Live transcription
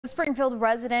A Springfield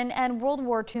resident and World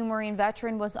War II Marine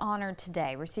veteran was honored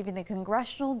today, receiving the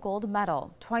Congressional Gold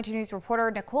Medal. 22 News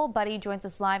reporter Nicole Buddy joins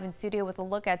us live in studio with a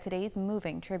look at today's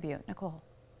moving tribute. Nicole.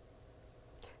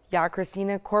 Yeah,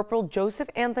 Christina, Corporal Joseph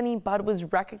Anthony Budd was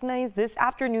recognized this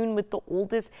afternoon with the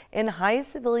oldest and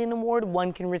highest civilian award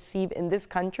one can receive in this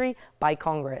country by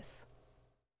Congress.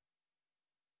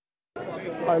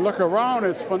 I look around,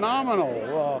 it's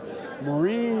phenomenal.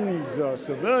 Marines,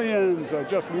 civilians,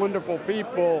 just wonderful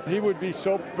people. He would be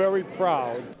so very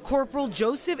proud. Corporal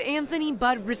Joseph Anthony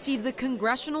Budd received the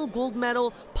Congressional Gold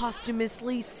Medal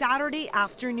posthumously Saturday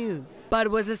afternoon. Budd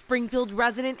was a Springfield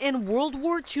resident and World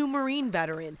War II Marine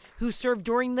veteran who served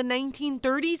during the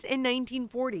 1930s and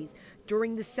 1940s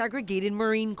during the segregated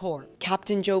Marine Corps.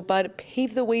 Captain Joe Budd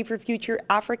paved the way for future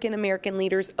African-American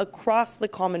leaders across the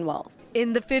Commonwealth.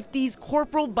 In the 50s,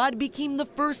 Corporal Budd became the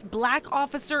first black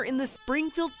officer in the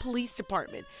Springfield Police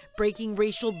Department, breaking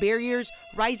racial barriers,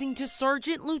 rising to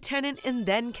sergeant, lieutenant, and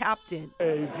then captain.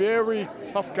 A very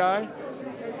tough guy,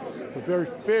 a very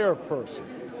fair person.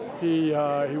 He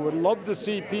would love to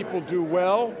see people do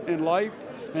well in life,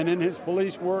 and in his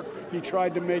police work, he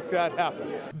tried to make that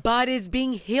happen. Budd is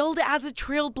being hailed as a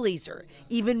trailblazer,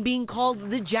 even being called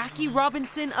the Jackie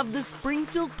Robinson of the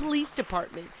Springfield Police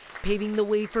Department, paving the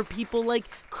way for people like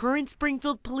current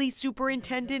Springfield Police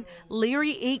Superintendent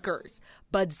Larry Akers.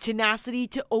 Budd's tenacity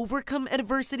to overcome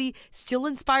adversity still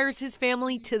inspires his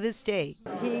family to this day.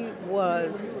 He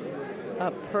was a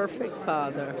perfect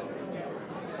father,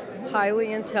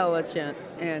 highly intelligent,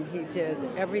 and he did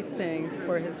everything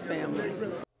for his family.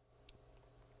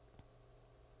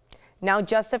 Now,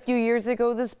 just a few years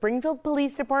ago, the Springfield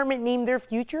Police Department named their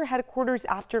future headquarters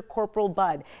after Corporal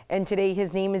Budd, and today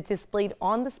his name is displayed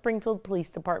on the Springfield Police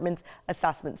Department's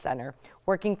Assessment Center.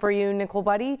 Working for you, Nicole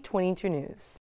Buddy, 22 News.